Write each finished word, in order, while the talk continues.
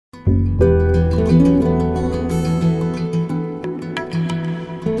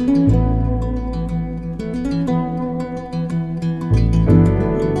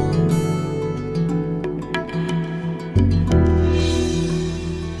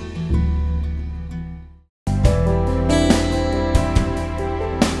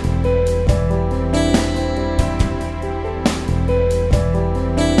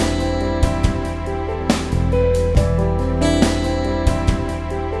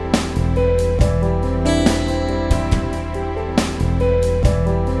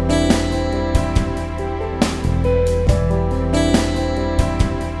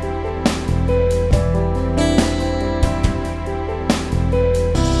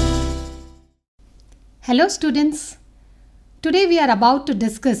Hello students. Today we are about to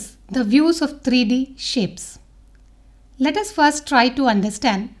discuss the views of 3D shapes. Let us first try to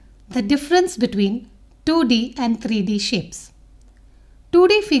understand the difference between 2D and 3D shapes.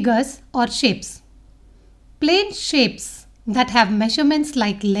 2D figures or shapes. Plane shapes that have measurements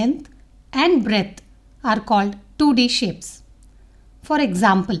like length and breadth are called 2D shapes. For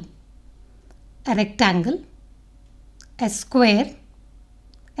example, a rectangle, a square,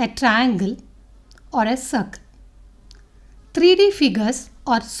 a triangle, or a circle. 3D figures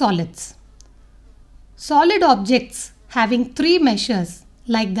or solids. Solid objects having three measures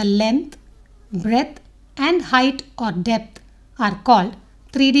like the length, breadth, and height or depth are called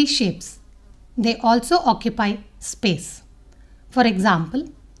 3D shapes. They also occupy space. For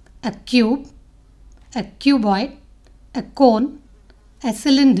example, a cube, a cuboid, a cone, a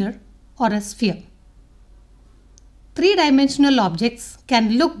cylinder, or a sphere. Three-dimensional objects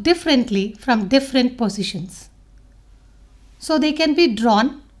can look differently from different positions. So they can be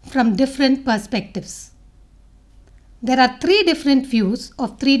drawn from different perspectives. There are three different views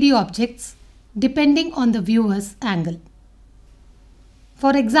of 3D objects depending on the viewer's angle.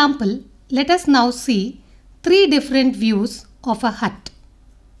 For example, let us now see three different views of a hut.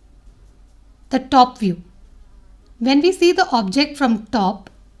 The top view. When we see the object from top,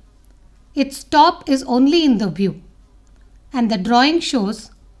 its top is only in the view, and the drawing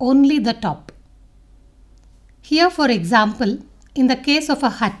shows only the top. Here, for example, in the case of a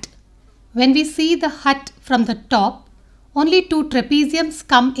hut, when we see the hut from the top, only two trapeziums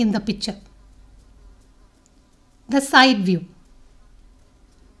come in the picture. The side view.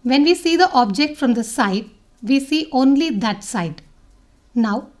 When we see the object from the side, we see only that side.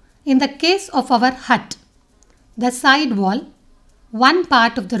 Now, in the case of our hut, the side wall, one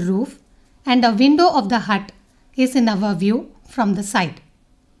part of the roof, and a window of the hut is in our view from the side.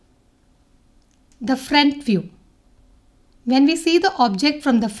 The front view. When we see the object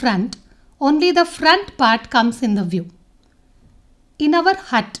from the front, only the front part comes in the view. In our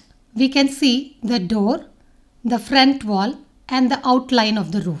hut, we can see the door, the front wall, and the outline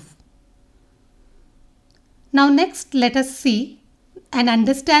of the roof. Now next, let us see and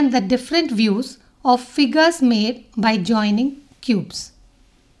understand the different views of figures made by joining cubes.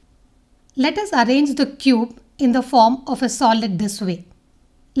 Let us arrange the cube in the form of a solid this way.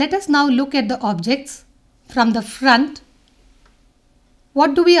 Let us now look at the objects from the front.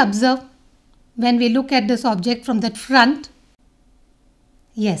 What do we observe when we look at this object from the front?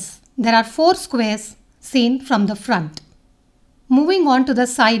 Yes, there are four squares seen from the front. Moving on to the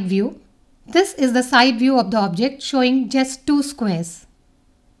side view. This is the side view of the object showing just two squares.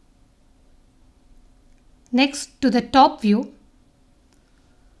 Next to the top view.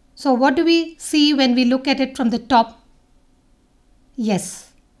 So what do we see when we look at it from the top?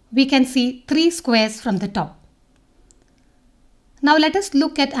 Yes, we can see three squares from the top. Now let us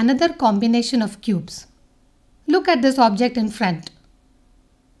look at another combination of cubes. Look at this object in front.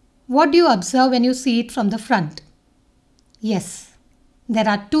 What do you observe when you see it from the front? Yes, there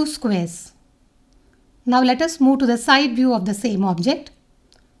are two squares. Now let us move to the side view of the same object.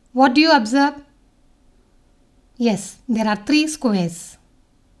 What do you observe? Yes, there are three squares.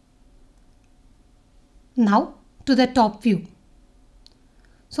 Now to the top view.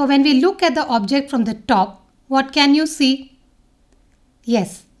 So when we look at the object from the top, what can you see?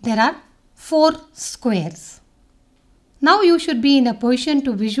 Yes, there are four squares. Now you should be in a position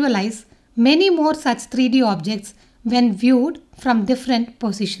to visualize many more such 3D objects when viewed from different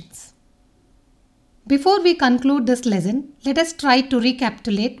positions. Before we conclude this lesson, let us try to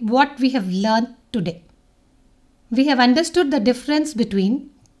recapitulate what we have learned today. We have understood the difference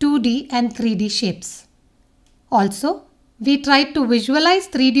between 2D and 3D shapes. Also, we tried to visualize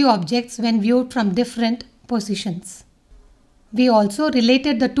 3D objects when viewed from different positions. We also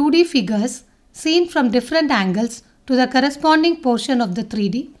related the 2D figures seen from different angles to the corresponding portion of the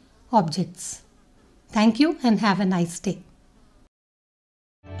 3D objects. Thank you and have a nice day.